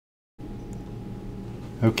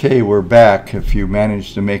Okay, we're back. If you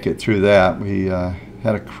managed to make it through that, we had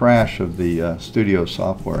a crash of the studio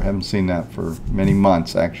software. I haven't seen that for many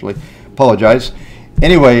months, actually. Apologize.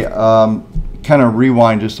 Anyway, kind of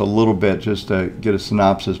rewind just a little bit just to get a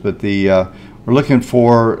synopsis, but we're looking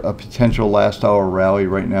for a potential last hour rally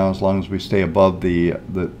right now as long as we stay above the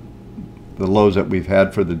lows that we've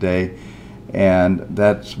had for the day, and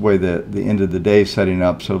that's the way the end of the day is setting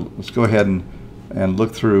up. So let's go ahead and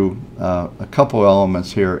look through a couple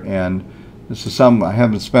elements here, and this is something I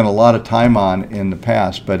haven't spent a lot of time on in the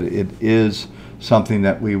past, but it is something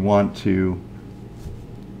that we want to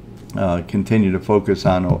continue to focus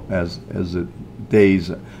on as the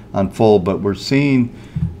days unfold. But we're seeing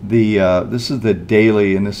this is the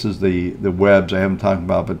daily, and this is the webs I haven't talked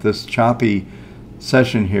about, but this choppy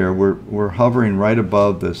session here, we're hovering right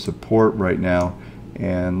above the support right now,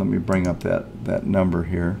 and let me bring up that number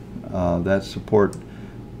here. That support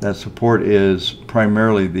is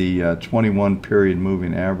primarily the 21 period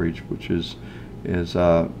moving average, which is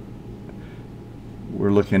we're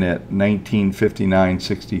looking at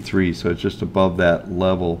 1959.63, so it's just above that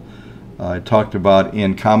level. I talked about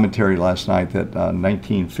in commentary last night that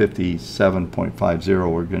 1957.50,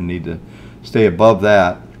 we're going to need to stay above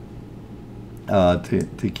that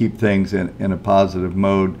to keep things in a positive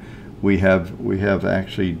mode. We have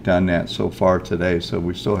actually done that so far today, so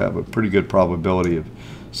we still have a pretty good probability of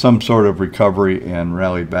some sort of recovery and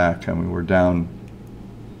rally back. I mean, we're down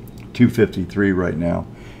 253 right now,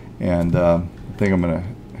 and I think I'm going to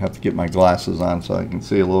have to get my glasses on so I can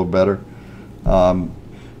see a little better.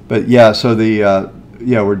 But yeah, so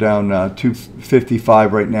we're down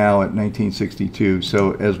 255 right now at 1962.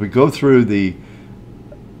 So as we go through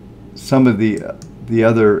some of the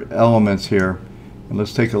other elements here, and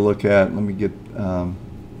let's take a look at, let me get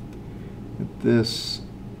this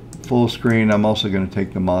full screen. I'm also going to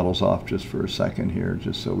take the models off just for a second here,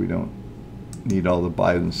 just so we don't need all the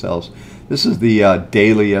buys and sells. This is the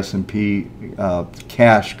daily S&P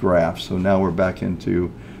cash graph. So now we're back into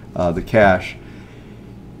the cash.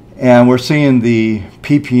 And we're seeing the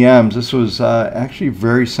PPMs. This was actually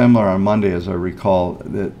very similar on Monday, as I recall,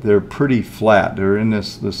 that they're pretty flat. They're in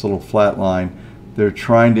this little flat line. They're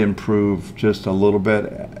trying to improve just a little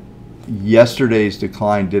bit. Yesterday's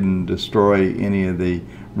decline didn't destroy any of the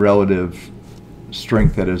relative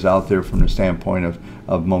strength that is out there from the standpoint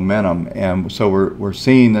of momentum. And so we're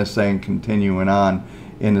seeing this thing continuing on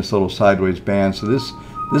in this little sideways band. So this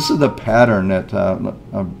is the pattern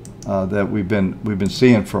that we've been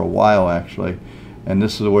seeing for a while, actually, and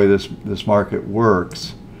this is the way this market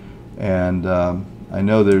works. And I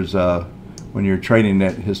know there's when you're trading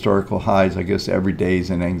at historical highs, I guess every day is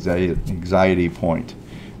an anxiety point.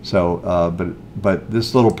 So, but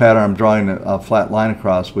this little pattern, I'm drawing a flat line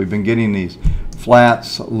across. We've been getting these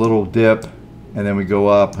flats, a little dip, and then we go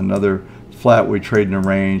up, another flat. We trade in a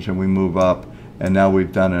range, and we move up, and now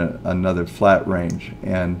we've done another flat range.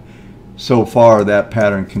 And so far, that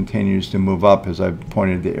pattern continues to move up. As I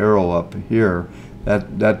pointed the arrow up here,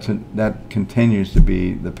 that continues to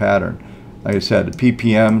be the pattern. Like I said, the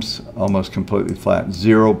PPM's almost completely flat,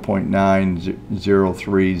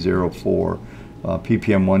 0.90304.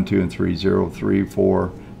 PPM 1, 2, and 3, 0, 3,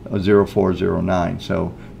 4, 0, 4, 0, 9.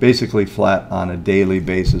 So basically flat on a daily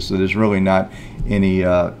basis. So there's really not any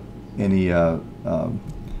as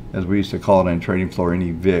we used to call it on trading floor, any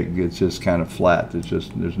VIG. It's just kind of flat. It's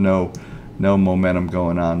just there's no momentum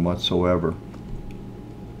going on whatsoever.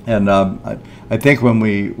 And I think when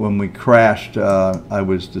we crashed, I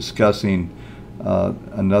was discussing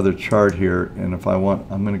another chart here, and if I want,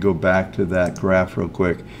 I'm going to go back to that graph real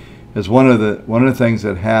quick. As one of the things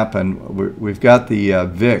that happened, we've got the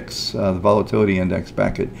VIX, the volatility index,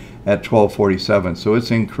 back at 1247. So it's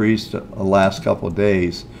increased the last couple of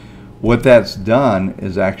days. What that's done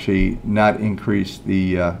is actually not increase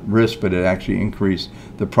the risk, but it actually increased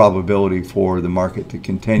the probability for the market to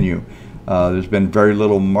continue. There's been very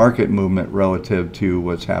little market movement relative to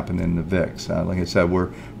what's happened in the VIX. Like I said,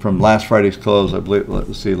 we're from last Friday's close. I believe,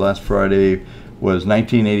 let's see, last Friday was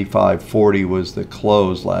 1985.40 was the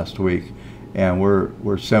close last week, and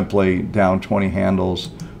we're simply down 20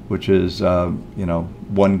 handles, which is you know,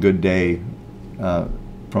 one good day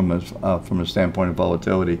from a standpoint of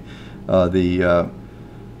volatility. The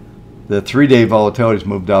 3-day volatility's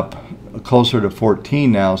moved up closer to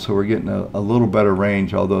 14 now, so we're getting a little better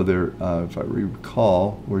range. Although there, if I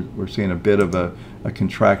recall, we're seeing a bit of a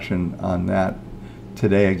contraction on that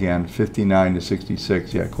today again, 59 to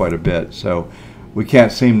 66. Yeah, quite a bit. So we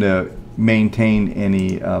can't seem to maintain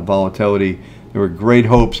any volatility. There were great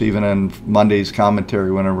hopes even on Monday's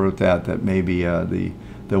commentary when I wrote that maybe the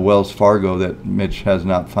the Wells Fargo that Mitch has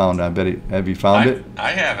not found. I bet have you found it?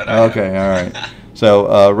 I have it. Okay, all right.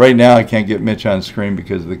 So right now I can't get Mitch on screen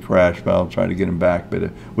because of the crash, but I'll try to get him back. But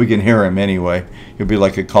we can hear him anyway. He'll be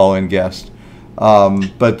like a call-in guest.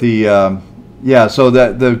 But yeah, so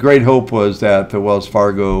that the great hope was that the Wells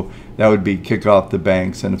Fargo, that would be kick off the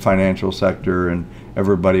banks and the financial sector, and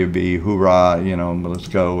everybody would be hoorah, you know, let's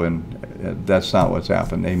go. And that's not what's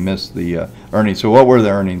happened. They missed the earnings. So what were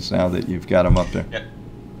the earnings now that you've got them up there? Yeah.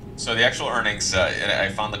 So the actual earnings, I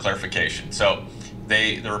found the clarification. So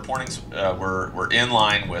the reportings were in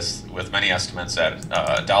line with many estimates at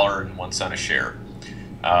 $1.01 a share.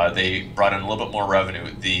 They brought in a little bit more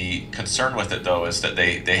revenue. The concern with it, though, is that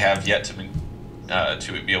they have yet to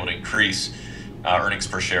be able to increase earnings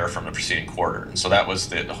per share from the preceding quarter. And so that was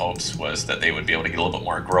the hopes, was that they would be able to get a little bit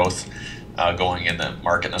more growth going in the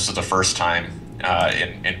market. And this is the first time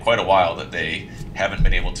in quite a while that they haven't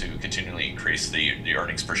been able to continually increase the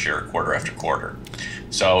earnings per share quarter after quarter.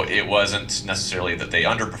 So it wasn't necessarily that they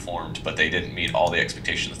underperformed, but they didn't meet all the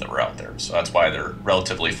expectations that were out there. So that's why they're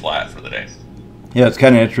relatively flat for the day. Yeah, it's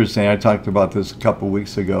kind of interesting. I talked about this a couple of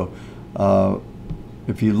weeks ago.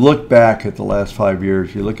 If you look back at the last 5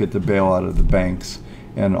 years, you look at the bailout of the banks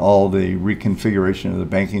and all the reconfiguration of the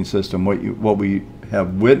banking system, what we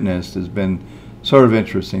have witnessed has been sort of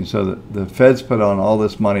interesting. So the Fed's put on all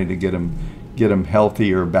this money to get them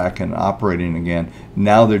healthy or back and operating again.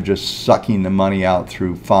 Now they're just sucking the money out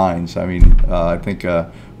through fines. I mean, I think,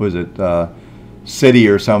 was it Citi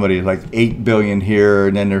or somebody, like $8 billion here,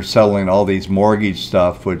 and then they're settling all these mortgage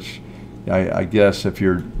stuff, which I guess if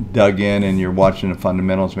you're dug in and you're watching the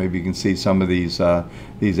fundamentals, maybe you can see some of these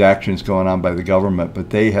actions going on by the government. But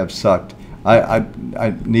they have sucked. I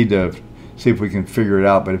need to see if we can figure it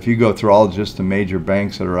out. But if you go through all just the major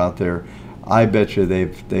banks that are out there, I bet you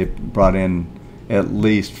they've brought in at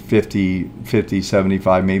least 50,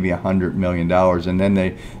 75, maybe $100 million, and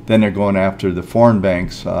then they're going after the foreign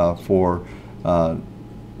banks for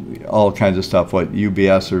all kinds of stuff. What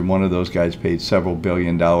UBS or one of those guys paid several $1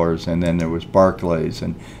 billion, and then there was Barclays,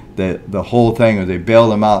 and the whole thing is they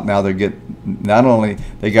bailed them out. Now not only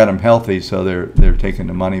they got them healthy, so they're taking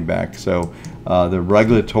the money back. So the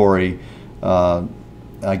regulatory,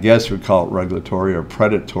 I guess we'd call it regulatory or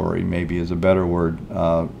predatory, maybe is a better word,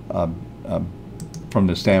 from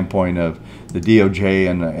the standpoint of the DOJ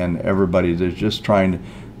and everybody. They're just trying to.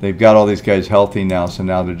 They've got all these guys healthy now, so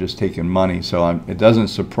now they're just taking money. So it doesn't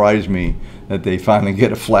surprise me that they finally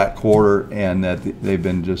get a flat quarter and that they've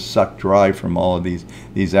been just sucked dry from all of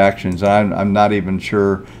these actions. I'm not even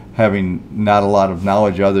sure, having not a lot of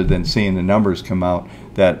knowledge other than seeing the numbers come out,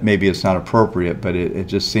 that maybe it's not appropriate. But it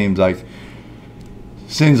just seems like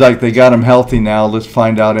they got them healthy now. Let's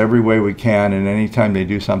find out every way we can, and anytime they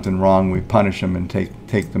do something wrong, we punish them and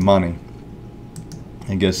take the money.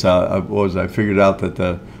 I guess I figured out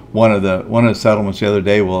that one of the settlements the other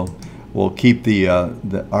day will keep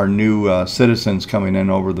our new citizens coming in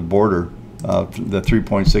over the border, the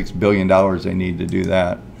 $3.6 billion they need to do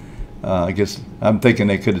that. I guess I'm thinking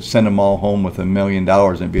they could send them all home with $1 million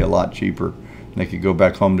and it'd be a lot cheaper. They could go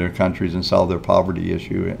back home to their countries and solve their poverty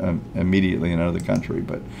issue immediately in another country.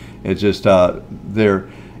 But it's just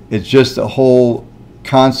it's just the whole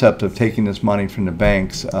concept of taking this money from the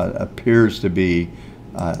banks appears to be,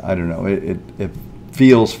 I don't know, it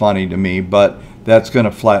feels funny to me, but that's going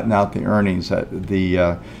to flatten out the earnings.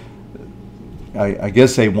 I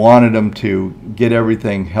guess they wanted them to get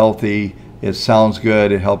everything healthy. It sounds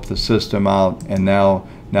good. It helped the system out, and now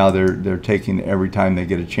they're taking every time they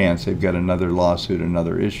get a chance. They've got another lawsuit,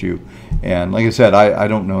 another issue, and like I said, I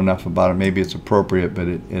don't know enough about it. Maybe it's appropriate, but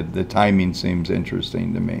the timing seems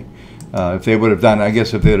interesting to me. If they would have done, I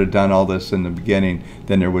guess if they would have done all this in the beginning,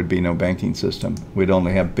 then there would be no banking system. We'd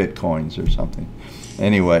only have bitcoins or something.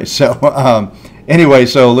 Anyway, so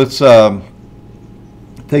let's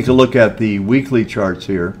take a look at the weekly charts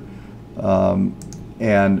here,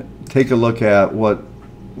 and take a look at what.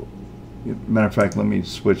 Matter of fact, let me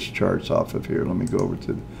switch charts off of here. Let me go over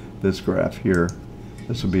to this graph here.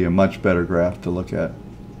 This will be a much better graph to look at.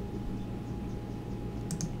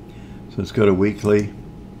 So let's go to weekly.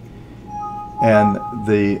 And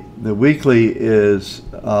the weekly is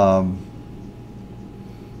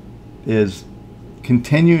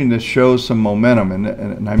continuing to show some momentum,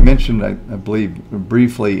 and I mentioned, I believe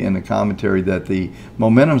briefly in the commentary, that the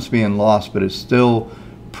momentum's being lost, but it's still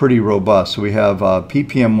pretty robust. So we have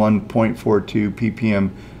ppm 1.42,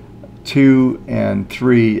 ppm 2 and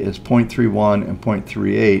 3 is 0.31 and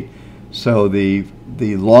 0.38. So the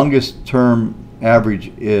longest term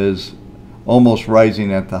average is almost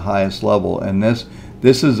rising at the highest level, and this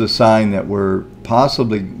is a sign that we're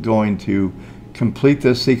possibly going to complete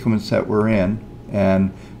this sequence that we're in,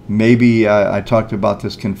 and maybe I talked about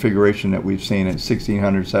this configuration that we've seen at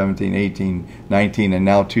 1600, 17, 18, 19, and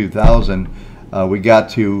now 2000. We got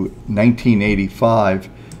to 1985.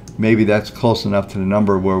 Maybe that's close enough to the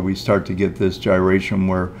number where we start to get this gyration,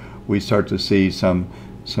 where we start to see some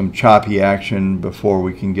choppy action before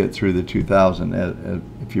we can get through the 2000.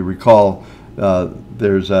 If you recall,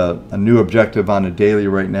 there's a new objective on the daily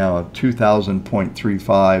right now of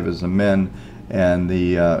 2000.35 as a min, and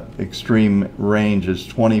the extreme range is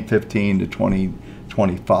 2015 to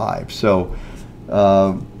 2025. So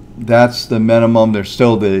that's the minimum. There's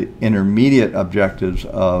still the intermediate objectives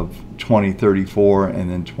of 2034 and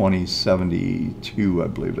then 2072, I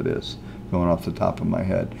believe it is, going off the top of my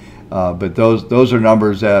head. But those are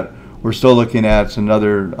numbers that we're still looking at. It's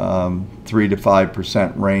another 3 to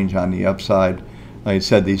 5% range on the upside. Like I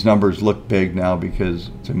said, these numbers look big now because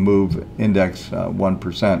to move index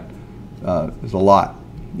 1% is a lot.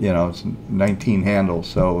 You know, it's 19 handles,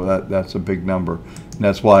 so that's a big number. And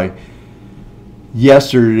that's why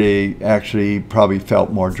yesterday actually probably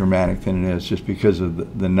felt more dramatic than it is, just because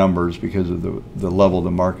of the numbers, because of the level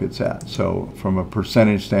the market's at. So from a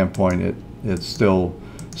percentage standpoint, it's still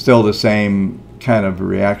the same kind of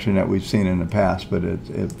reaction that we've seen in the past, but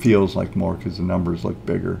it feels like more because the numbers look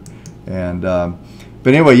bigger. And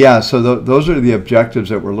but anyway, yeah, so those are the objectives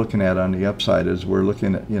that we're looking at on the upside, as we're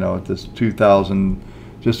looking at, at this 2000,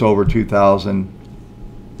 just over 2000.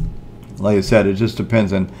 Like I said, it just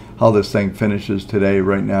depends on how this thing finishes today.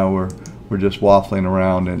 Right now we're just waffling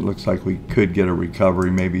around, and it looks like we could get a recovery,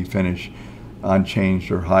 maybe finish unchanged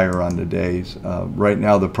or higher on the days. Right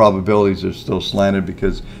now the probabilities are still slanted,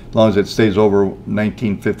 because as long as it stays over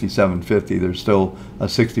 1957.50, there's still a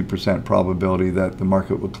 60% probability that the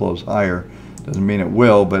market will close higher. Doesn't mean it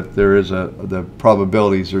will, but there is the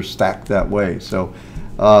probabilities are stacked that way. So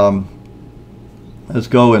let's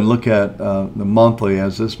go and look at the monthly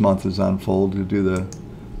as this month is unfold to do the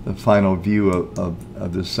final view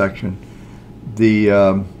of this section.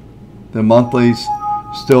 The monthlies,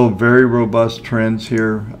 still very robust trends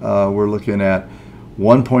here. We're looking at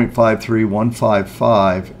 1.53,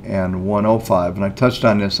 155, and 105. And I touched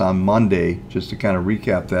on this on Monday, just to kind of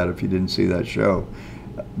recap that if you didn't see that show.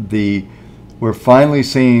 We're finally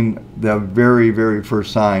seeing the very, very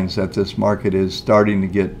first signs that this market is starting to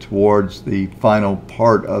get towards the final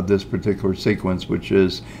part of this particular sequence, which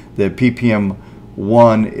is that PPM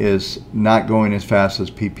 1 is not going as fast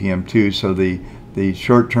as PPM 2, so the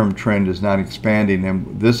short-term trend is not expanding,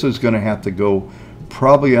 and this is going to have to go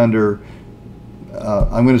probably under,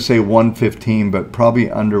 I'm going to say 115, but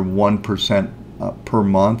probably under 1% per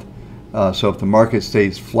month. So if the market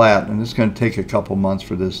stays flat, and it's going to take a couple months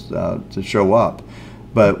for this to show up,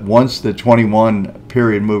 but once the 21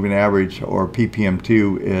 period moving average, or PPM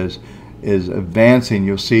 2, is advancing,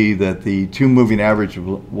 you'll see that the two moving average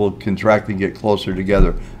will contract and get closer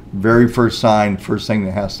together. Very first sign, first thing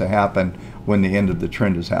that has to happen when the end of the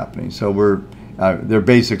trend is happening. So they're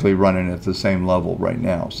basically running at the same level right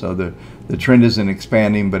now. So the trend isn't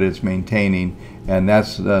expanding, but it's maintaining, and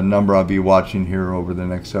that's the number I'll be watching here over the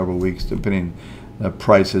next several weeks, depending the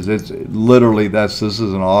prices. It's literally this is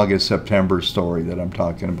an August, September story that I'm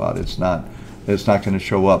talking about. It's not going to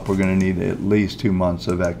show up. We're going to need at least 2 months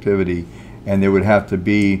of activity, and there would have to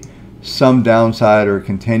be some downside or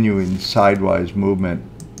continuing sidewise movement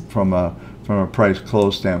from a price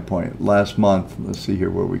close standpoint. Last month, let's see here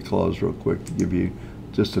where we closed real quick to give you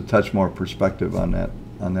just a touch more perspective on that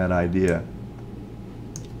idea.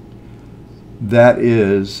 That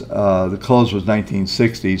is the close was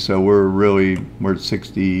 1960, so we're at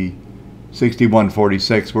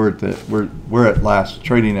 61.46. We're at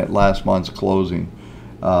trading at last month's closing.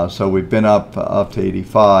 So we've been up to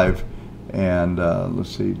 85, and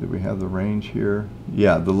let's see, do we have the range here?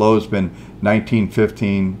 Yeah, the low's been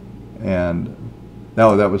 1915, and that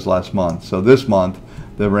was last month. So this month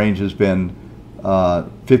the range has been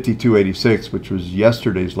 52.86, which was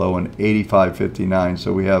yesterday's low, and 85.59.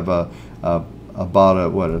 So we have about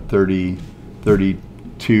a 30,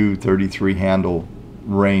 32, 33 handle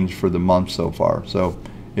range for the month so far. So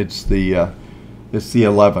it's the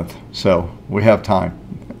 11th, so we have time.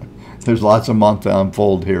 There's lots of month to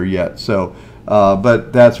unfold here yet. So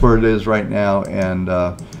but that's where it is right now, and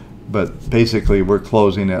but basically we're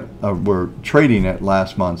trading at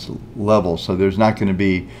last month's level. So there's not going to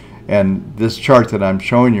be, and this chart that I'm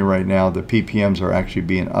showing you right now, the PPMs are actually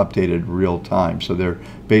being updated real time. So they're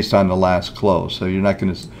based on the last close. So you're not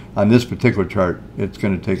going to, on this particular chart, it's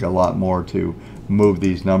going to take a lot more to move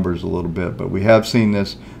these numbers a little bit. But we have seen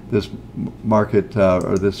this market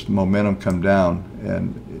or this momentum come down,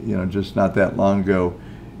 and just not that long ago,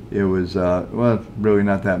 it was well, really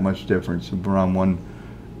not that much difference. Around one.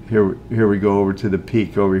 Here we go over to the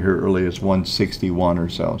peak over here early as 161 or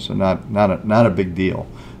so. So not a big deal,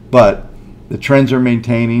 but the trends are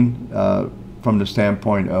maintaining from the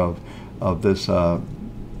standpoint of this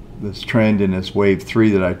this trend in this wave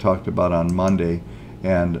 3 that I talked about on Monday.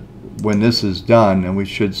 And when this is done, and we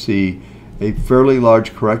should see a fairly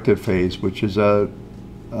large corrective phase, which is a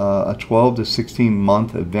 12 to 16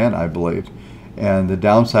 month event, I believe. And the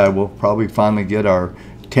downside will probably finally get our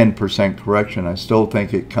 10% correction. I still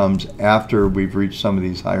think it comes after we've reached some of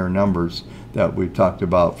these higher numbers that we've talked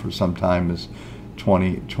about for some time, as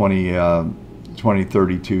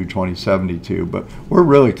 2032, 2072. But we're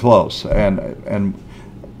really close, and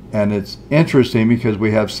it's interesting because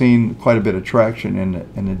we have seen quite a bit of traction in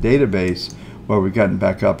the database where we've gotten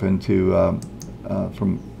back up into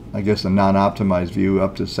from, I guess, a non-optimized view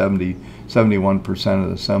up to 71% of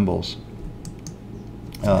the symbols,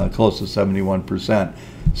 close to 71%.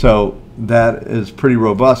 So that is pretty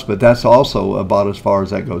robust, but that's also about as far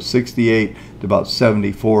as that goes. 68 to about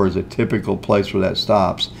 74 is a typical place where that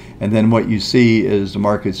stops. And then what you see is the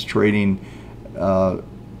market's trading.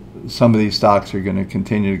 Some of these stocks are going to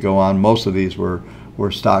continue to go on. Most of these were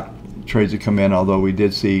stock trades that come in, although we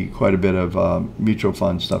did see quite a bit of mutual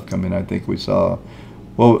fund stuff come in. I think we saw,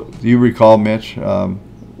 well, do you recall, Mitch,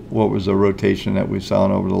 what was the rotation that we saw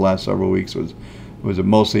over the last several weeks? Was it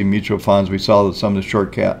mostly mutual funds? We saw that some of the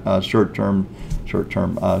short-term,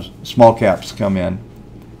 small caps come in,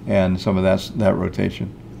 and some of that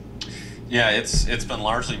rotation. Yeah, it's been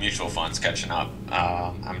largely mutual funds catching up.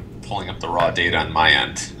 I'm pulling up the raw data on my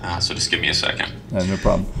end, so just give me a second. No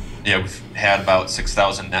problem. Yeah, we've had about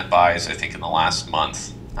 6,000 net buys, I think, in the last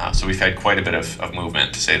month. So we've had quite a bit of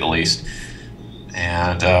movement, to say the least.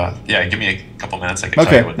 And yeah, give me a couple minutes. I can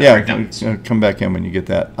tell you what the breakdown is. Come back in when you get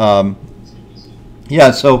that.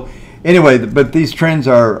 Yeah, so anyway, but these trends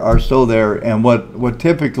are still there, and what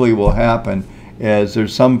typically will happen is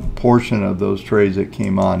there's some portion of those trades that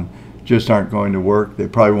came on just aren't going to work. They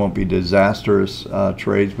probably won't be disastrous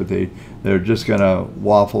trades, but they're just going to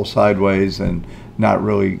waffle sideways and not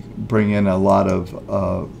really bring in a lot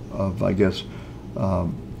of I guess,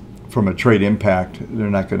 from a trade impact. They're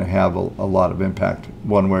not going to have a lot of impact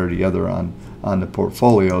one way or the other on the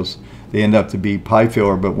portfolios. They end up to be pie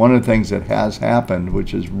filler. But one of the things that has happened,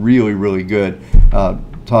 which is really, really good,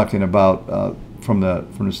 talking about from the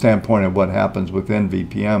standpoint of what happens within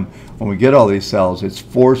VPM, when we get all these sells, it's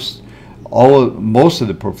forced most of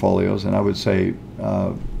the portfolios, and I would say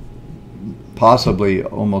possibly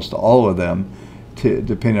almost all of them,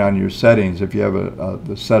 depending on your settings, if you have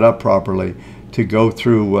the set up properly, to go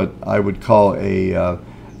through what I would call it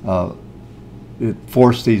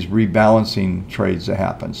forced these rebalancing trades to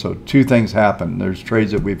happen. So two things happen. There's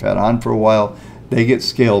trades that we've had on for a while. They get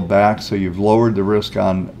scaled back, so you've lowered the risk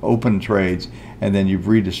on open trades, and then you've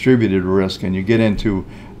redistributed risk, and you get into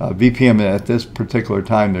VPM at this particular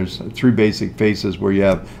time. There's three basic phases where you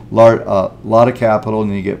have a lot of capital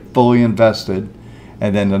and you get fully invested,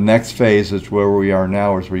 and then the next phase is where we are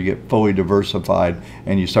now, is where you get fully diversified,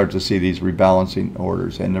 and you start to see these rebalancing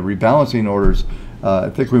orders. And the rebalancing orders, I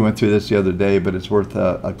think we went through this the other day, but it's worth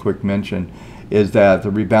a quick mention, is that the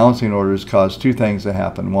rebalancing orders cause two things to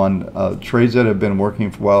happen. One, trades that have been working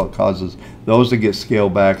for a while, it causes those to get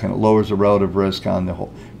scaled back, and it lowers the relative risk on the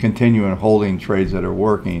continuing holding trades that are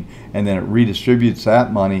working, and then it redistributes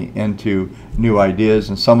that money into new ideas,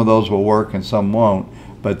 and some of those will work and some won't,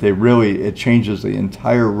 but it changes the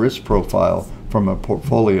entire risk profile from a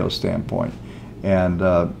portfolio standpoint. And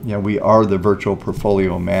you know, we are the virtual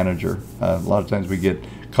portfolio manager. A lot of times we get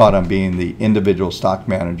caught on being the individual stock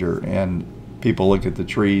manager, and people look at the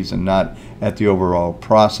trees and not at the overall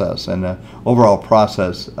process. And the overall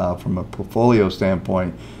process from a portfolio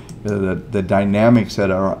standpoint, the dynamics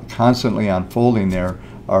that are constantly unfolding there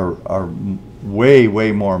are way,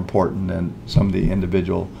 way more important than some of the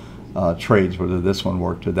individual trades, whether this one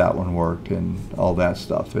worked or that one worked and all that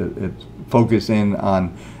stuff. It's focusing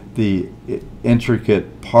on the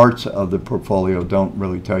intricate parts of the portfolio don't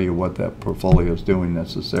really tell you what that portfolio is doing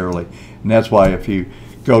necessarily. And that's why if you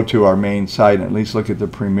go to our main site and at least look at the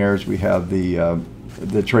premieres, we have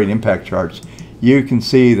the trade impact charts. You can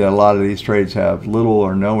see that a lot of these trades have little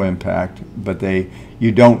or no impact, but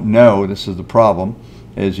you don't know, this is the problem,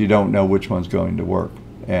 is you don't know which one's going to work.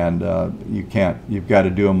 And you've got to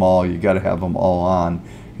do them all, you've got to have them all on.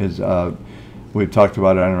 Because we've talked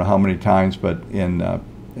about it, I don't know how many times, but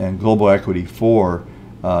in Global Equity 4,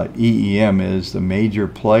 EEM is the major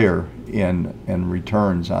player in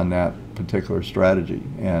returns on that particular strategy,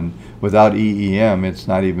 and without EEM it's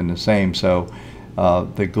not even the same. So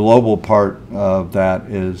The global part of that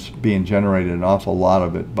is being generated, an awful lot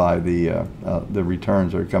of it, by the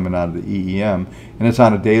returns that are coming out of the EEM, and it's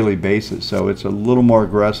on a daily basis. So it's a little more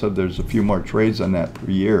aggressive. There's a few more trades on that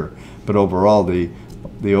per year, but overall the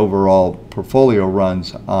overall portfolio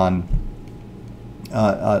runs on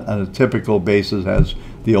a typical basis as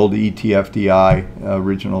the old ETFDI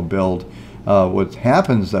original build. What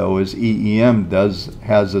happens though is EEM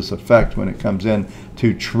has this effect when it comes in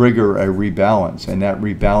to trigger a rebalance, and that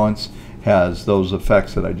rebalance has those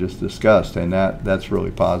effects that I just discussed, and that's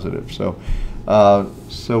really positive. So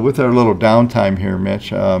so with our little downtime here,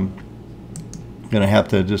 Mitch, I'm gonna have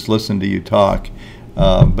to just listen to you talk,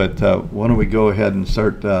 but why don't we go ahead and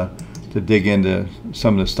start to dig into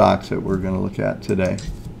some of the stocks that we're going to look at today.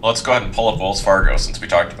 Well, let's go ahead and pull up Wells Fargo since we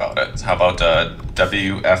talked about it. How about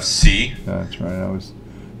WFC? That's right. I was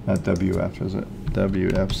not WF, is it?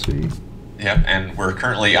 WFC. Yep, and we're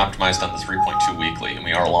currently optimized on the 3.2 weekly, and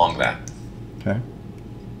we are long that. Okay.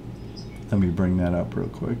 Let me bring that up real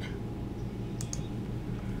quick.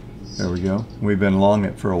 There we go. We've been long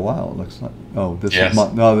it for a while, it looks like. Oh, this is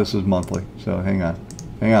no, this is monthly. So hang on,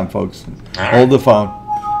 folks. Hold the phone.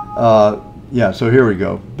 Yeah, so here we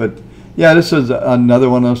go. But yeah, this is another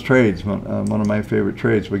one of those trades, one of my favorite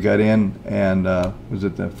trades. We got in, and was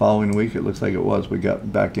it the following week? It looks like it was. We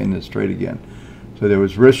got back in this trade again. So there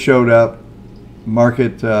was risk showed up,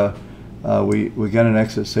 market, we got an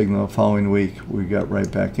exit signal. The following week, we got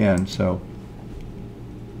right back in. So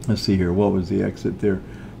let's see here. What was the exit there?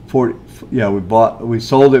 40. Yeah, we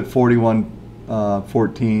sold at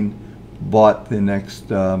 41.14. Bought the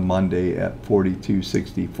next Monday at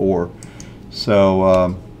 42.64.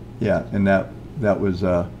 So yeah, and that was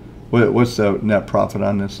what's the net profit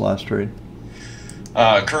on this last trade?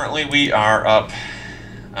 Currently, we are up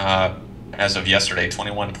as of yesterday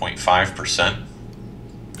 21.5%.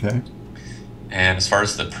 Okay. And as far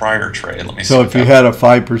as the prior trade, let me see. So if you had a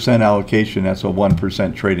 5% allocation, that's a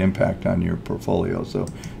 1% trade impact on your portfolio. So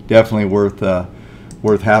definitely worth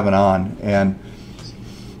having on. And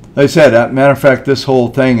like I said, matter of fact, this whole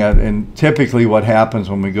thing, and typically what happens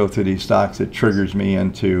when we go through these stocks, it triggers me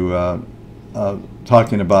into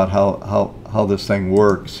talking about how this thing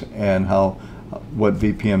works and what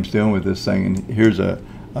VPM's doing with this thing. And here's a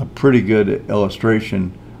pretty good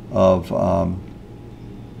illustration of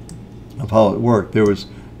how it worked. There was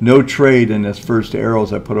no trade in this first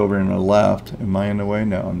arrows I put over in the left. Am I in the way?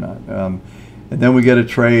 No, I'm not. And then we get a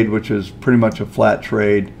trade, which is pretty much a flat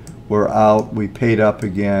trade. We're out, we paid up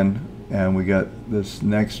again, and we got this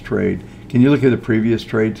next trade. Can you look at the previous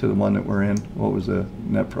trade to the one that we're in? What was the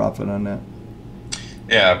net profit on that?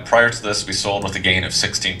 Yeah, prior to this, we sold with a gain of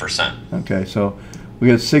 16%. Okay, so we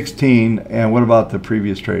got 16, and what about the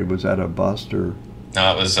previous trade? Was that a bust or?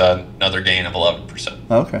 No, it was another gain of 11%.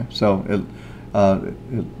 Okay, so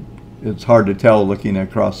it's hard to tell looking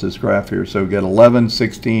across this graph here. So we got 11,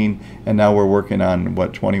 16, and now we're working on,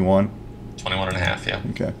 what, 21? 21.5, yeah.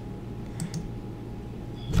 Okay.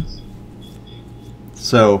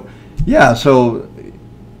 So, yeah, so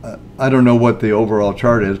I don't know what the overall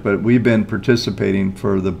chart is, but we've been participating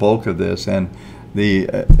for the bulk of this, and the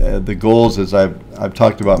goals, as I've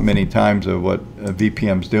talked about many times, of what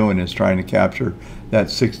VPM's doing is trying to capture that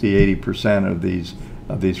 60–80%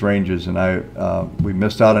 of these ranges, and we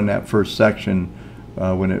missed out on that first section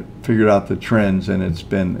when it figured out the trends, and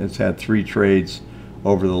it's had 3 trades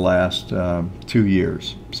over the last 2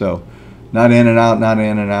 years. So not in and out,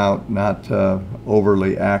 not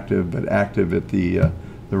overly active, but active at the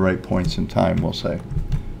right points in time, we'll say.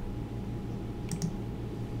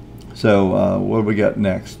 So what do we got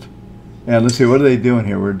next? And let's see, what are they doing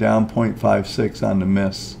here? We're down 0.56 on the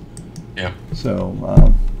miss. Yeah.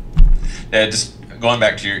 So yeah, just going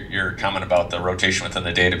back to your comment about the rotation within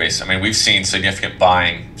the database. I mean, we've seen significant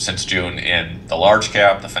buying since June in the large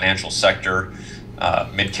cap, the financial sector,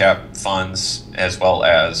 mid-cap funds, as well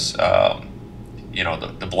as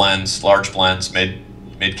the blends, large blends,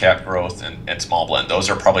 mid-cap growth, and small blend. Those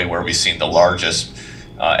are probably where we've seen the largest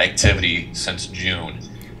activity since June,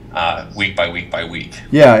 week by week by week.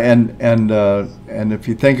 Yeah, and if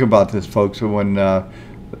you think about this, folks, when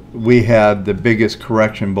we had the biggest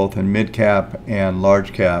correction both in mid-cap and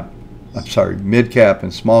large cap, mid-cap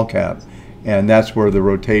and small cap, and that's where the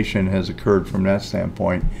rotation has occurred from that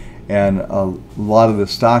standpoint. And a lot of the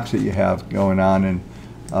stocks that you have going on and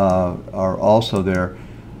are also there.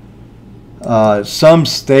 Some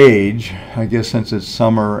stage, I guess, since it's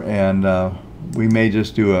summer, and we may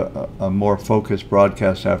just do a more focused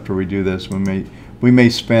broadcast after we do this. We may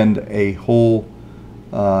spend a whole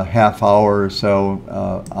half hour or so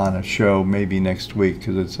on a show maybe next week,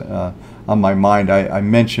 because it's on my mind. I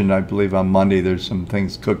mentioned, I believe on Monday, there's some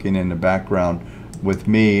things cooking in the background with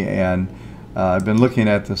me, and I've been looking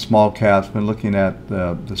at the small caps, been looking at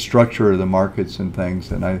the structure of the markets and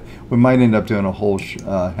things, and we might end up doing a whole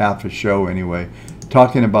half a show anyway,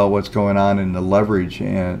 talking about what's going on in the leverage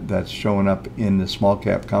and that's showing up in the small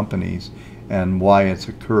cap companies and why it's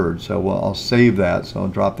occurred. So I'll save that, so I'll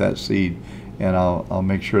drop that seed, and I'll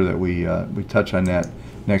make sure that we touch on that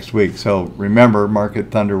next week. So remember,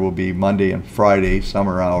 Market Thunder will be Monday and Friday,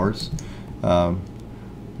 summer hours.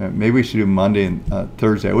 Maybe we should do Monday and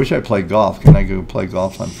Thursday. I wish I played golf. Can I go play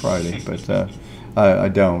golf on Friday? But I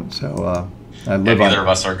don't. So I live neither of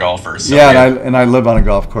us are golfers. So yeah, and I live on a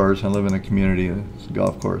golf course. I live in a community. It's a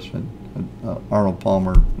golf course, and Arnold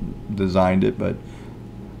Palmer designed it. But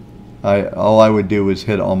all I would do is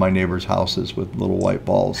hit all my neighbors' houses with little white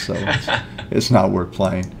balls. So it's not worth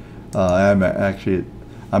playing.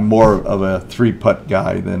 I'm more of a 3-putt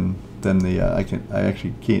guy than I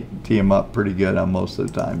actually tee them up pretty good on most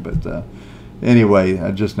of the time. But anyway,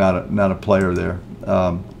 I'm just not a player there.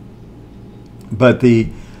 But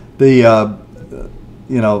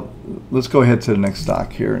let's go ahead to the next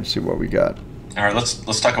stock here and see what we got. All right,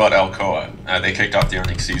 let's talk about Alcoa. They kicked off the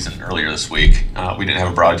earnings season earlier this week. We didn't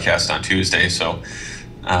have a broadcast on Tuesday, so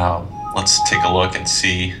let's take a look and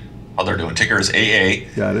see how they're doing. Ticker is AA.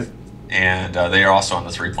 Got it. And they are also on the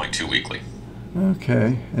 3.2 weekly.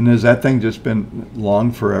 Okay, and has that thing just been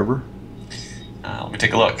long forever? Let me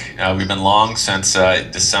take a look. We've been long since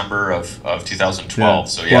December of 2012. Yeah,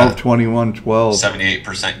 so yeah, 12, 21, 12.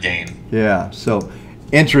 78% gain. Yeah, so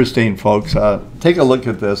interesting, folks. Take a look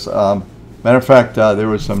at this. Matter of fact, there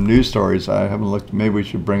was some news stories. I haven't looked. Maybe we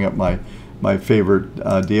should bring up my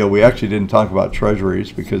favorite deal. We actually didn't talk about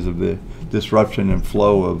treasuries because of the disruption and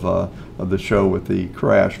flow of the show with the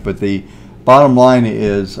crash. But the bottom line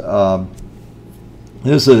is,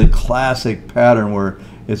 this is a classic pattern where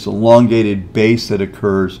it's elongated base that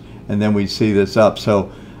occurs, and then we see this up.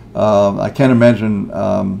 So I can't imagine.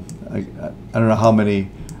 I don't know how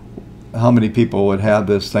many people would have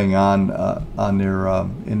this thing on their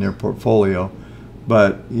in their portfolio,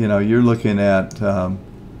 but you're looking at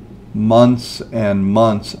months and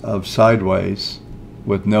months of sideways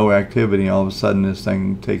with no activity. All of a sudden, this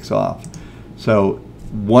thing takes off. So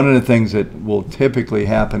one of the things that will typically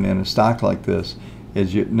happen in a stock like this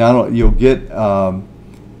is you'll get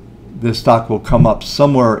this stock will come up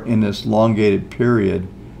somewhere in this elongated period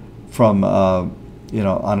from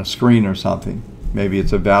on a screen or something. Maybe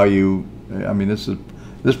it's a value. I mean, this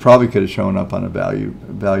probably could have shown up on a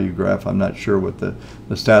value graph. I'm not sure what the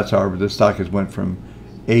stats are, but this stock has went from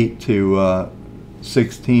 8 to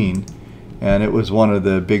 16, and it was one of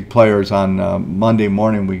the big players on Monday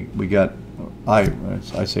morning. We got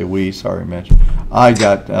I say we, sorry Mitch, I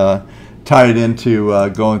got tied into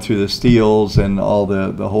going through the steals and all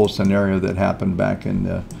the whole scenario that happened back in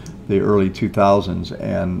the early 2000s,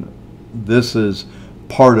 and this is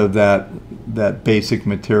part of that basic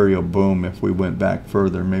material boom. If we went back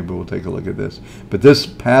further, maybe we'll take a look at this. But this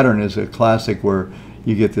pattern is a classic where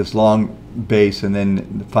you get this long base and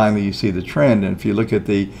then finally you see the trend. And if you look at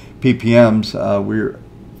the PPMs, we're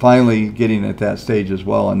finally getting at that stage as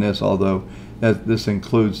well on this, although this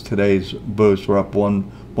includes today's boost. We're up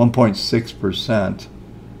 1.6%.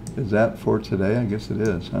 Is that for today? I guess it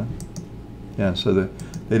is, huh? Yeah, so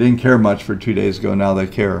they didn't care much for 2 days ago. Now they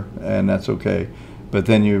care, and that's okay. But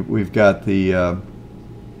then we've got the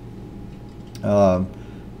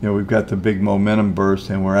we've got the big momentum burst,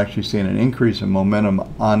 and we're actually seeing an increase in momentum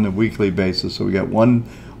on the weekly basis. So we got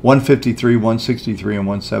 153, 163, and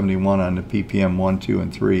 171 on the PPM 1, 2,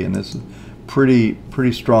 and 3, and this is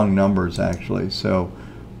pretty strong numbers actually. So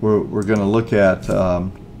we're going to look at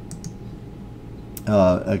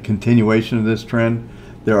a continuation of this trend.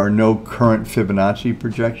 There are no current Fibonacci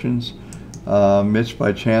projections. Mitch,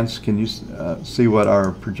 by chance, can you see what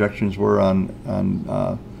our projections were on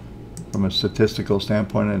from a statistical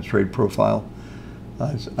standpoint and trade profile?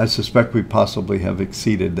 I suspect we possibly have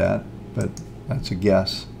exceeded that, but that's a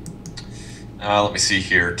guess. Let me see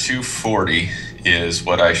here. 240 is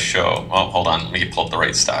what I show. Oh, hold on. Let me pull up the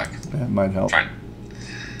right stock. That might help. I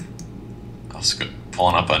was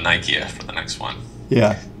pulling up a Nike for the next one.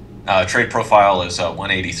 Yeah. Trade profile is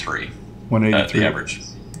 183. 183. The average.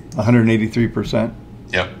 183%.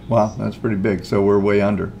 Yep. Wow, that's pretty big. So we're way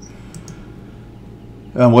under.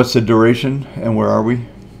 What's the duration and where are we?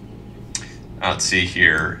 Let's see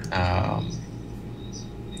here.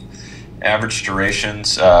 Average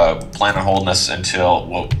durations, plan on holding this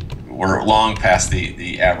until we're long past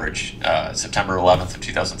the average. September 11th of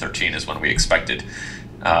 2013 is when we expected.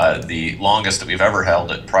 The longest that we've ever held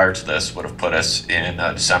it prior to this would have put us in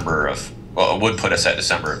would put us at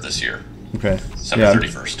December of this year. Okay. December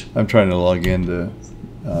 31st. I'm trying to log into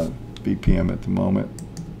BPM at the moment,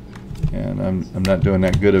 and I'm not doing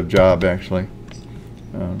that good of a job actually.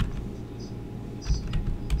 I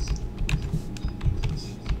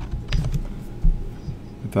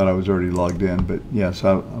thought I was already logged in, but yes,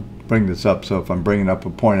 I'll bring this up. So if I'm bringing up a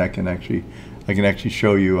point, I can actually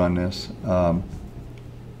show you on this. Of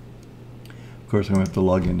course, I'm going to have to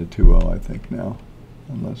log into 2.0, I think now,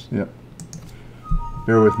 unless yep.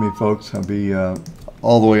 Bear with me, folks. I'll be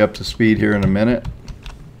all the way up to speed here in a minute.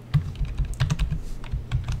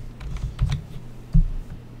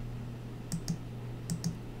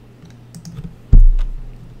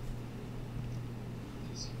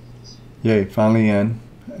 Yay, finally in.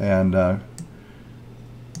 And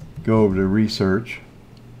go over to research,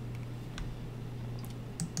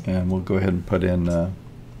 and we'll go ahead and put in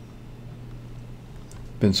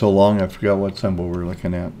been so long I forgot what symbol we're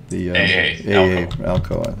looking at. The AA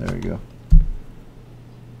Alcoa. There you go.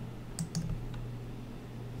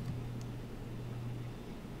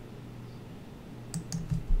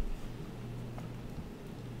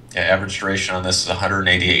 Yeah, average duration on this is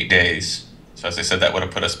 188 days. So as I said, that would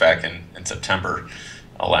have put us back in September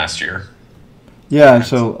last year. Yeah, and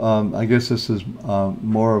so I guess this is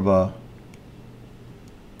more of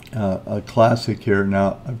a classic here.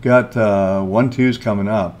 Now I've got 1.2s coming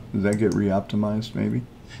up. Does that get re-optimized maybe?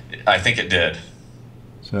 I think it did.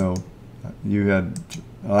 So you had,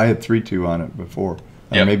 I had 3.2 on it before.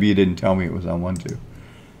 Yep. Maybe you didn't tell me it was on 1.2.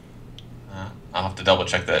 I'll have to double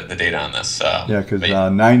check the data on this. Yeah, because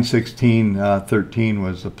 9/16/13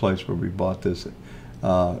 was the place where we bought this.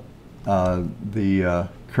 The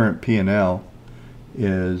current P&L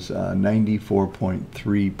is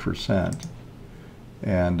 94.3%,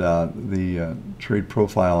 and the trade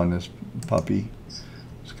profile on this puppy,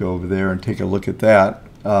 let's go over there and take a look at that,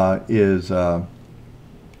 is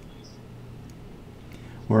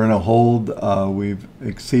we're in a hold. We've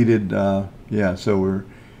exceeded, yeah, so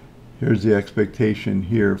here's the expectation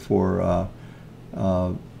here for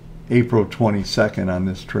April 22nd on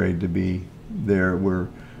this trade to be there.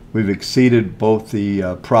 We've exceeded both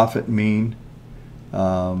the profit mean,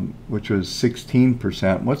 which was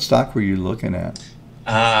 16%. What stock were you looking at?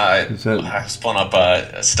 I was pulling up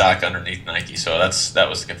a stock underneath Nike, so that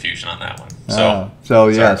was the confusion on that one. So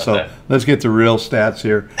yeah, so let's get the real stats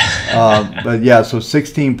here. But yeah, so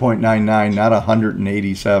 16.99, not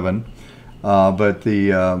 187. But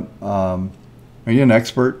the are you an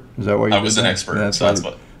expert? Is that why you? I was an expert. That's why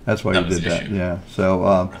you did that. Issue. Yeah.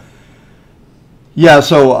 So yeah.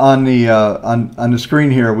 So on the screen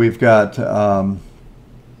here, we've got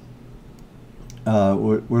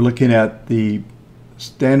we're looking at the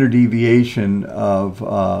standard deviation of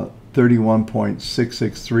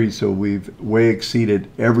 31.663. So we've way exceeded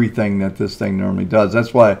everything that this thing normally does.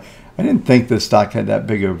 That's why I didn't think this stock had that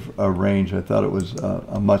big of a range. I thought it was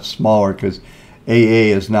a much smaller, because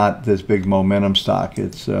AA is not this big momentum stock.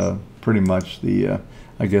 It's pretty much the,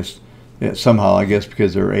 I guess, somehow, I guess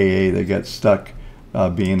because they're AA, they got stuck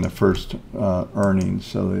being the first earnings.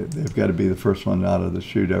 So they've got to be the first one out of the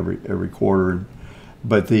chute every quarter.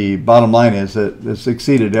 But the bottom line is that it's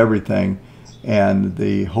exceeded everything, and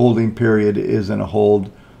the holding period isn't a hold.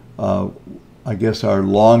 I guess our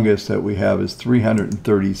longest that we have is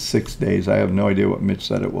 336 days. I have no idea what Mitch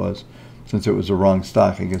said it was. Since it was the wrong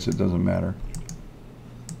stock, I guess it doesn't matter.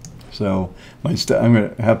 So I'm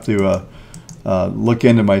going to have to look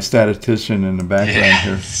into my statistician in the background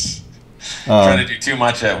here. Trying to do too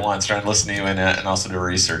much at once, trying to listen to you and also do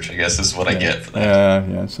research, I guess is what I get for that.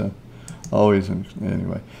 Yeah, so always,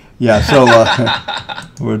 anyway. Yeah, so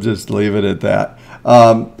we'll just leave it at that.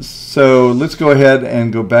 So let's go ahead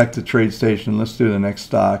and go back to TradeStation. Let's do the next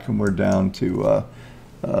stock, and we're down to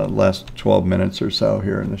last 12 minutes or so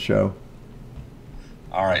here in the show.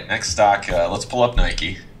 All right, next stock, let's pull up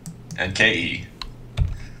Nike, NKE.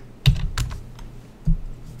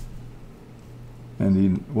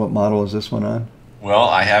 And what model is this one on? Well,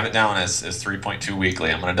 I have it down as 3.2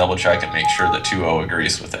 weekly. I'm going to double check and make sure that 2.0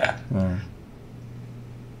 agrees with that.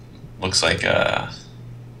 Looks like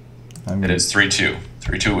it is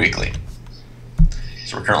 3.2 weekly.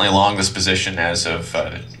 So we're currently along this position as of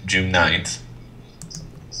June 9th.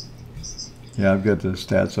 Yeah, I've got the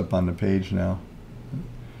stats up on the page now.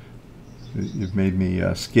 You've made me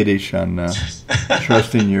skittish on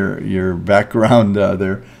trusting your background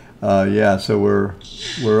there. Yeah, so we're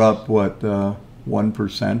up what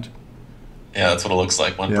 1%. Yeah, that's what it looks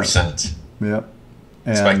like, 1%. Yep.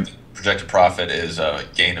 And projected profit is a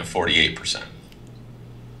gain of 48%.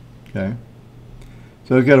 Okay.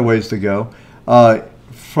 So we've got a ways to go.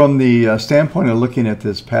 From the standpoint of looking at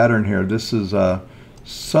this pattern here, this is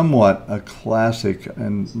somewhat a classic.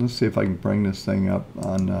 And let's see if I can bring this thing up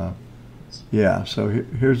on. Yeah. So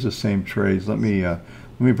here's the same trades. Let me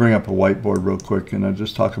bring up a whiteboard real quick, and I'll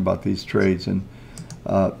just talk about these trades. And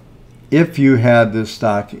if you had this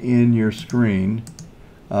stock in your screen,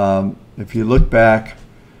 if you look back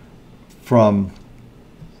from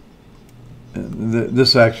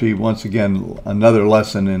this, actually, once again, another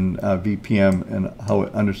lesson in VPM and how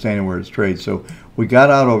understanding where it's trades. So we got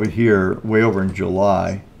out over here, way over in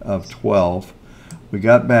July of 12. We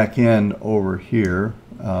got back in over here.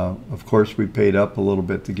 Of course, we paid up a little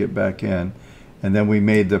bit to get back in, and then we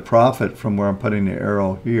made the profit from where I'm putting the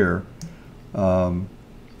arrow here. And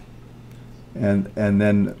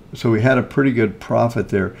then so we had a pretty good profit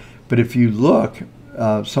there. But if you look,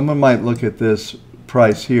 someone might look at this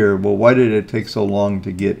price here. Well, why did it take so long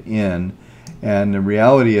to get in? And the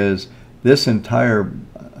reality is, this entire,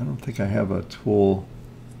 I don't think I have a tool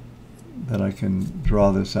that I can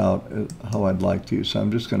draw this out how I'd like to. So I'm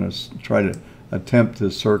just going to try to attempt to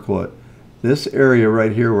circle it. This area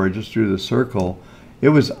right here where I just drew the circle, it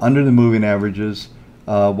was under the moving averages.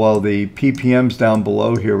 While the PPMs down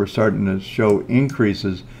below here were starting to show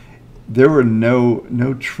increases, there were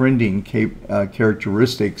no trending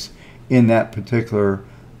characteristics in that particular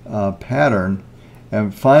pattern.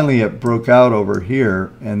 And finally it broke out over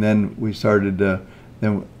here, and then we started to,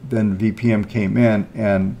 then VPM came in.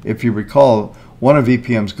 And if you recall, one of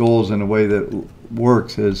VPM's goals in the way that it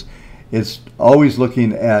works is it's always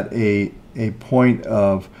looking at a point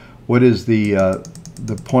of what is the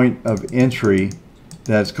point of entry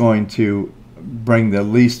that's going to bring the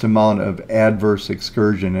least amount of adverse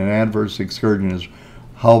excursion. And adverse excursion is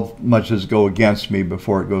how much does it go against me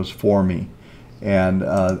before it goes for me. And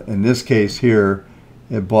in this case here,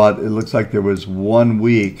 it looks like there was 1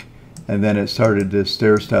 week, and then it started to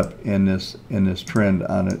stair step in this trend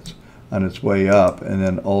on its way up, and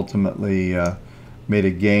then ultimately made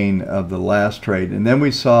a gain of the last trade. And then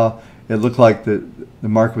we saw it looked like the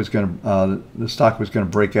market was going to, the stock was going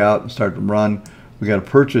to break out and start to run. We got a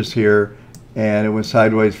purchase here, and it went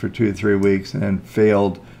sideways for 2 to 3 weeks, and then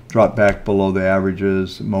failed, dropped back below the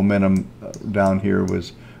averages. Momentum down here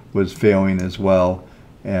was failing as well,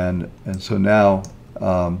 and so now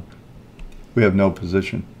we have no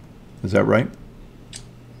position. Is that right?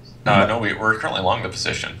 No, we're currently long the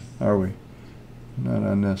position. Are we? Not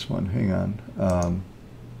on this one. Hang on.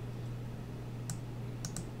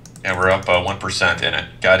 And we're up 1% in it.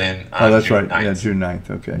 Got in on oh, that's June right. 9th. Yeah, June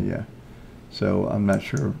 9th. Okay, yeah. So I'm not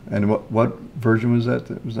sure. And what version was that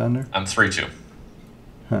was on there? I'm 3.2.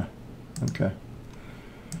 Huh. Okay.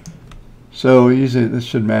 So usually this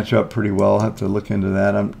should match up pretty well. I'll have to look into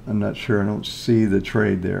that. I'm not sure. I don't see the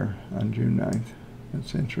trade there on June 9th.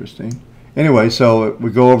 That's interesting. Anyway, so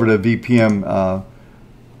we go over to VPM.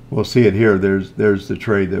 We'll see it here. There's the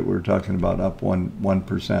trade that we're talking about, up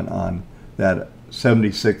 1% on that.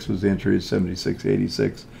 76 was the entry,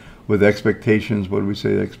 76.86. With expectations, what did we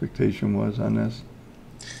say the expectation was on this?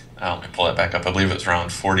 Let me pull that back up. I believe it's around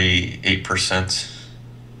 48%.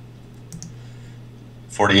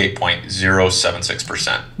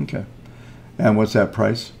 48.076%. Okay. And what's that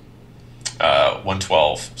price?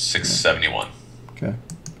 112,671. Okay.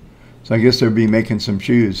 So I guess they'd be making some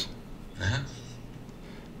shoes.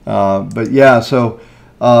 But yeah, so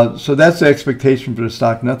that's the expectation for the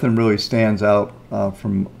stock. Nothing really stands out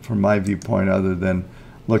from my viewpoint, other than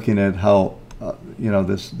looking at how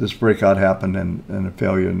this breakout happened and a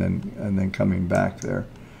failure, and then coming back there.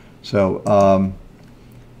 So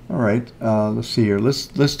all right, let's see here.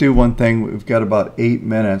 Let's do one thing. We've got about 8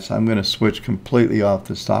 minutes. I'm going to switch completely off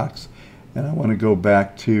the stocks, and I want to go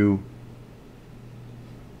back to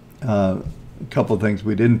a couple of things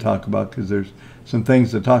we didn't talk about, because there's some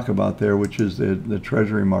things to talk about there, which is the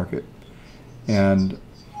Treasury market. And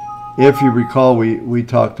if you recall, we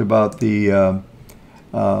talked about the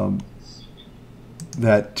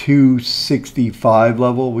that 265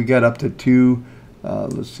 level. We got up to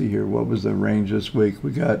let's see here, what was the range this week?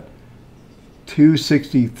 We got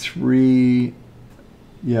 263,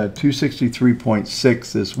 yeah,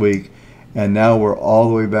 263.6 this week, and now we're all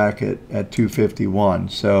the way back at 251.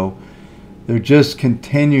 So there just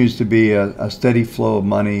continues to be a steady flow of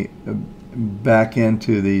money back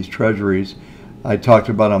into these treasuries. I talked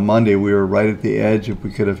about on Monday, we were right at the edge. If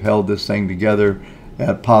we could have held this thing together,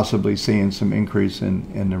 at possibly seeing some increase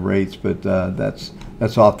in the rates, but that's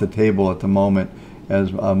off the table at the moment,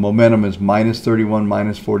 as momentum is -31,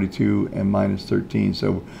 -42, and -13.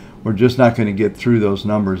 So we're just not going to get through those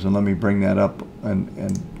numbers. And let me bring that up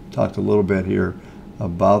and talk a little bit here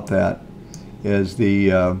about that. Is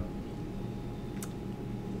the I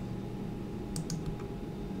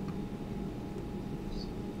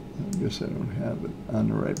guess I don't have it on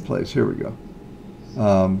the right place. Here we go.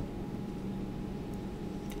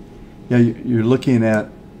 Yeah, you're looking at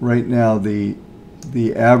right now the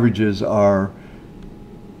averages are,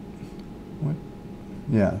 what?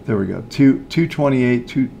 Yeah, there we go.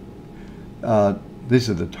 228. These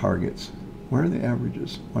are the targets. Where are the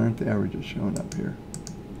averages? Why aren't the averages showing up here?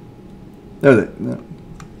 There they. No,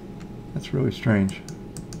 that's really strange.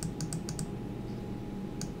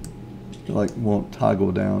 It like won't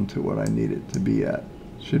toggle down to what I need it to be at.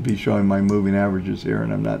 Should be showing my moving averages here,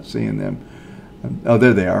 and I'm not seeing them. Oh,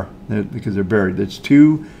 there they are. Because they're buried. It's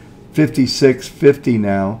 256.50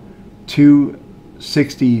 now,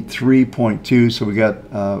 263.2. So we got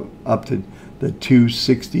up to the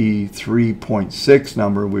 263.6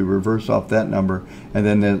 number. We reverse off that number, and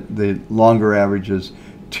then the longer average is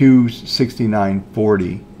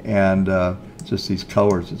 269.40. And just these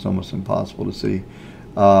colors, it's almost impossible to see.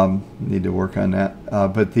 Need to work on that.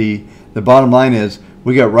 But the bottom line is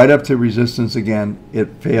we got right up to resistance again. It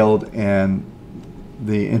failed, and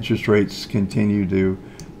the interest rates continue to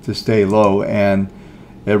stay low. And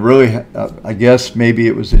it really, I guess maybe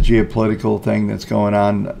it was a geopolitical thing that's going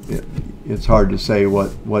on. It's hard to say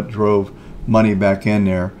what drove money back in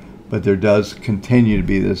there, but there does continue to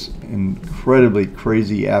be this incredibly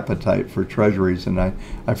crazy appetite for treasuries. And I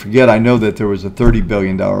forget, I know that there was a $30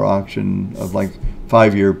 billion auction of like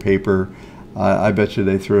 5-year paper. I bet you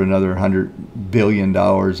they threw another $100 billion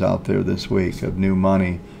out there this week of new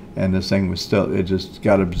money, and this thing was still, it just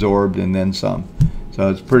got absorbed and then some. So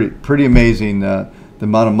it's pretty amazing the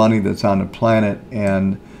amount of money that's on the planet,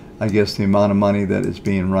 and I guess the amount of money that is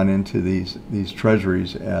being run into these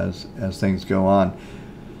treasuries as things go on.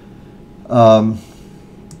 I'm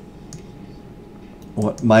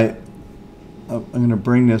going to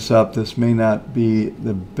bring this up. This may not be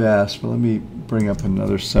the best, but let me bring up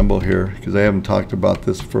another symbol here because I haven't talked about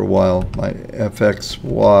this for a while. My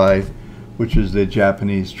FXY, which is the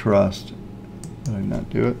Japanese trust. Did I not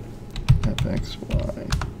do it? FXY.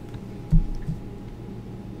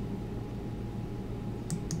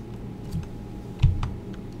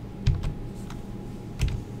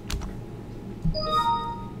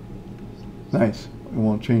 Nice. It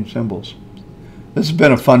won't change symbols. This has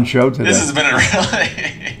been a fun show today. This has been a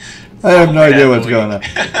really... I have no idea what's going on.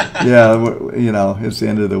 Yeah, you know, it's the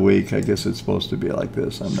end of the week. I guess it's supposed to be like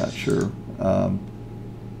this. I'm not sure.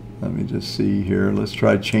 Let me just see here. Let's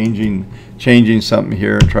try changing something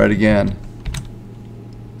here and try it again.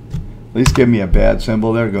 At least give me a bad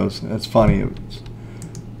symbol. There it goes. That's funny.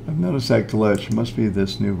 I've noticed that glitch. It must be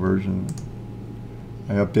this new version.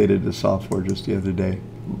 I updated the software just the other day.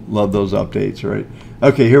 Love those updates, right?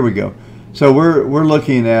 Okay, here we go. So we're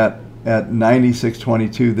looking at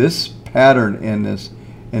 96.22. This pattern in this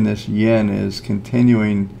yen is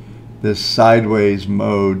continuing this sideways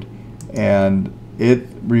mode, and it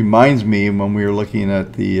reminds me when we were looking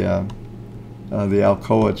at the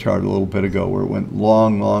Alcoa chart a little bit ago, where it went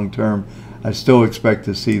long term. I still expect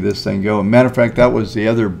to see this thing go. Matter of fact, that was the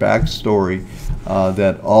other backstory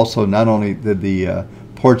that also not only did the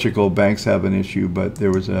Portugal banks have an issue, but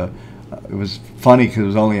there was it was funny because it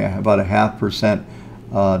was only about a 0.5%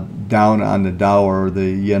 down on the Dow, or the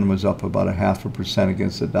yen was up about a 0.5%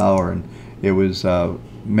 against the Dow, and it was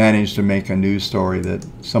managed to make a news story that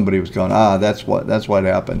somebody was going, that's what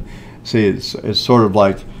happened. See, it's sort of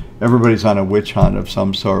like everybody's on a witch hunt of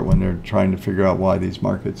some sort when they're trying to figure out why these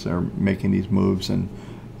markets are making these moves and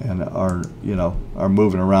are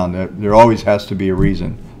moving around. There always has to be a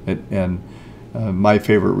reason. My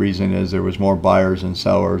favorite reason is there was more buyers and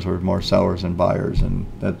sellers, or more sellers and buyers, and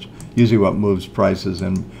that's usually what moves prices.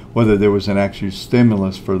 And whether there was an actual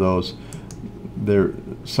stimulus for those,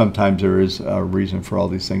 sometimes there is a reason for all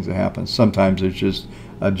these things to happen. Sometimes there's just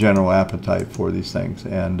a general appetite for these things,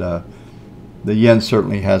 and the yen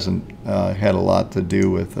certainly hasn't had a lot to do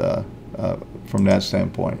with from that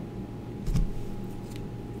standpoint.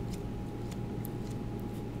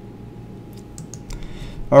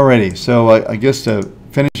 Alrighty, so I guess to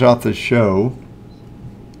finish off the show,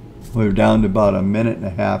 we're down to about a minute and a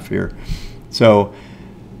half here. So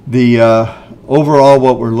the overall,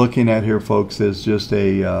 what we're looking at here, folks, is just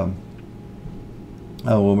a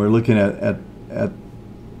when we're looking at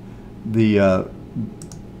the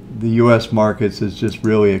U.S. markets, is just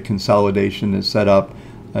really a consolidation that's set up.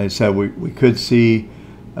 Like I said, we could see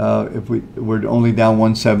if we're only down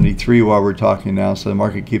 173 while we're talking now, so the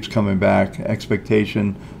market keeps coming back.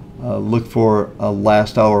 Expectation look for a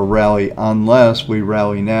last hour rally. Unless we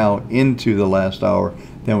rally now into the last hour,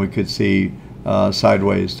 then we could see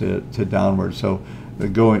sideways to downward. So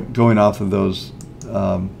going off of those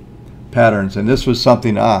patterns. And this was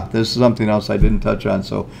something, this is something else I didn't touch on.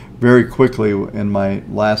 So very quickly in my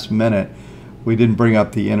last minute, we didn't bring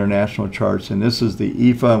up the international charts. And this is the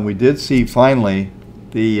EFA, and we did see finally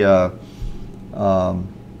the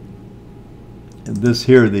this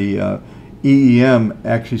here, the EEM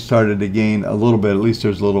actually started to gain a little bit. At least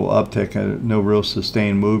there's a little uptick. No real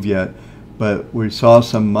sustained move yet, but we saw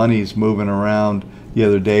some monies moving around the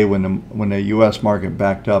other day when the U.S. market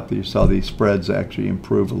backed up. You saw these spreads actually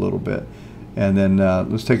improve a little bit. And then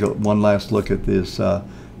let's take one last look at this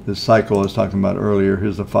this cycle I was talking about earlier.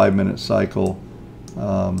 Here's the 5-minute cycle.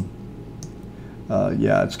 Yeah,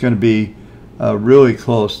 it's going to be really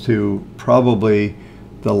close to probably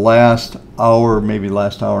the last hour, maybe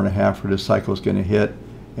last hour and a half, where this cycle is going to hit,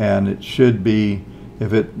 and it should be,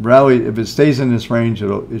 if it stays in this range,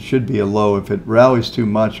 it should be a low. If it rallies too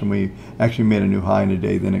much and we actually made a new high in the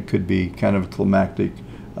day, then it could be kind of a climactic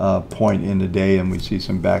point in the day, and we see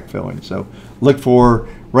some backfilling. So look for,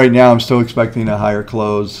 right now I'm still expecting a higher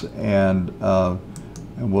close, and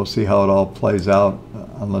we'll see how it all plays out,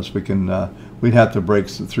 unless we can, we'd have to break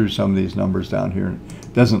through some of these numbers down here.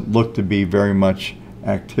 It doesn't look to be very much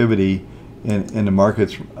activity in the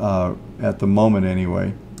markets at the moment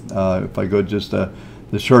anyway. If I go just the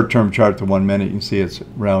short-term chart, the 1 minute, you can see it's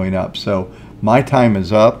rallying up. So my time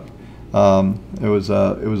is up. It was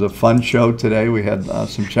a fun show today. We had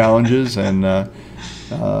some challenges and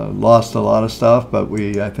lost a lot of stuff, but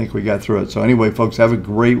I think we got through it. So anyway, folks, have a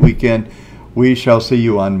great weekend. We shall see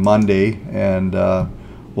you on Monday, and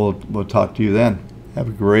we'll talk to you then. Have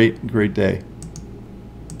a great day.